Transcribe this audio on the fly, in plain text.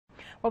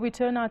Well, we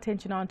turn our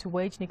attention on to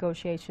wage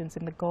negotiations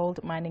in the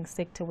gold mining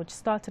sector, which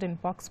started in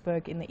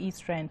Boksburg in the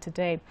East Rand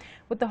today,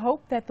 with the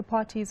hope that the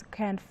parties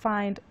can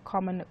find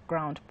common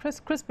ground.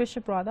 Chris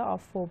Bishop,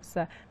 of Forbes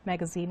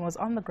magazine, was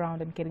on the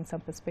ground and getting some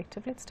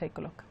perspective. Let's take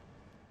a look.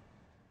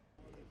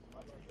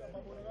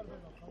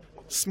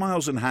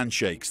 Smiles and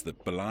handshakes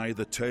that belie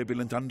the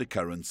turbulent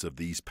undercurrents of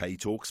these pay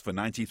talks for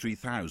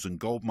 93,000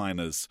 gold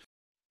miners.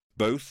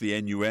 Both the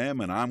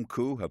NUM and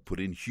AMCU have put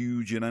in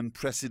huge and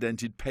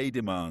unprecedented pay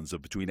demands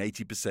of between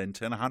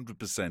 80% and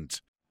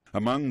 100%.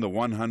 Among the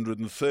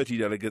 130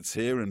 delegates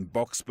here in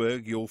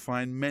Boksburg, you'll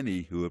find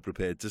many who are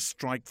prepared to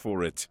strike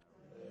for it.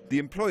 The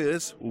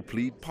employers will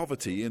plead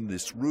poverty in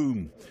this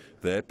room.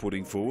 They're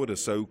putting forward a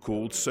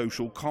so-called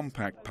social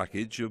compact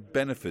package of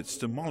benefits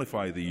to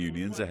mollify the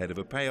unions ahead of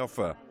a pay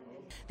offer.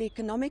 The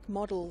economic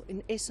model,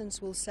 in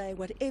essence, will say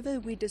whatever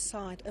we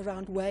decide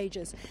around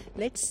wages,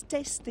 let's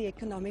test the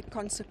economic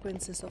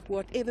consequences of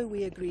whatever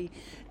we agree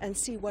and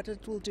see what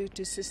it will do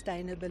to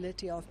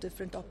sustainability of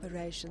different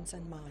operations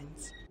and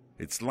mines.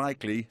 It's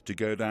likely to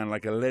go down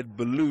like a lead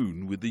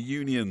balloon with the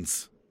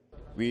unions.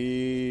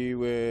 We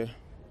were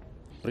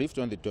briefed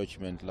on the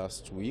document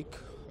last week.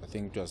 I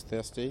think it was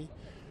Thursday.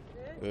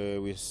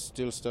 We're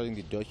still studying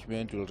the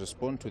document. We'll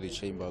respond to the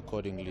chamber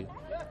accordingly.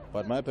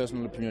 But my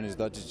personal opinion is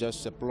that it's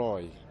just a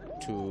ploy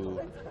to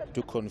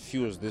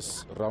confuse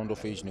this round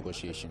of wage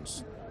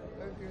negotiations.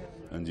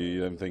 And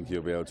you don't think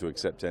you'll be able to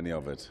accept any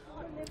of it?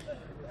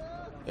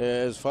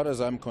 As far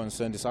as I'm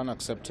concerned, it's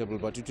unacceptable,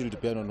 but it will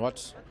depend on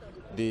what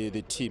the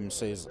team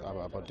says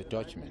about the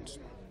document.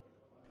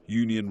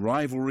 Union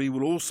rivalry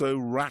will also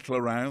rattle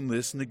around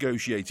this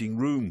negotiating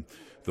room.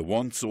 The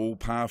once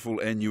all-powerful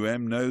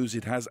NUM knows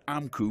it has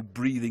AMCU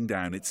breathing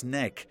down its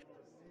neck.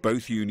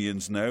 Both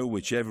unions know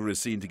whichever is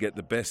seen to get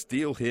the best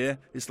deal here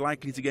is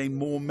likely to gain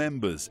more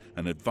members,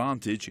 an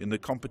advantage in the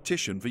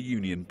competition for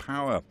union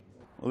power.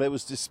 Well, there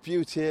was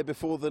dispute here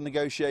before the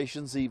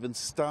negotiations even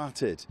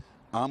started.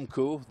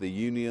 AMCU, the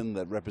union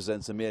that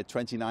represents a mere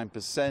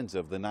 29%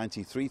 of the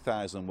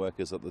 93,000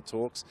 workers at the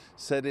talks,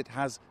 said it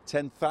has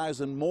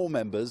 10,000 more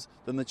members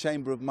than the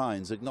Chamber of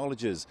Mines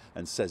acknowledges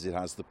and says it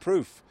has the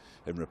proof.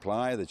 In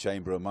reply, the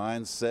Chamber of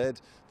Mines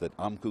said that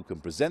AMCU can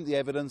present the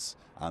evidence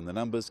and the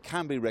numbers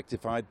can be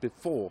rectified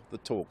before the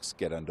talks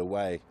get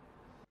underway.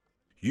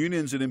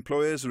 Unions and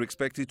employers are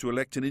expected to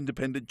elect an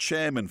independent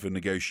chairman for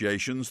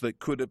negotiations that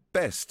could at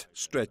best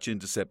stretch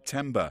into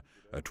September,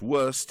 at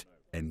worst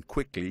end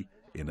quickly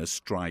in a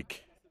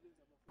strike.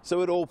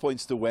 So it all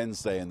points to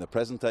Wednesday and the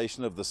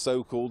presentation of the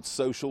so-called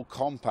Social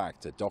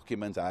Compact, a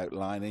document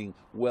outlining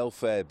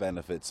welfare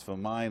benefits for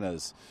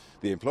miners.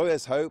 The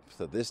employers hope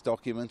that this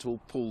document will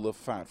pull the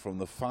fat from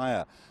the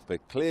fire,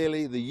 but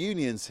clearly the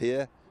unions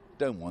here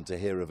don't want to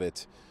hear of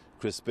it.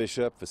 Chris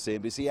Bishop for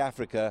CNBC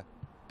Africa,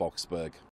 Boksburg.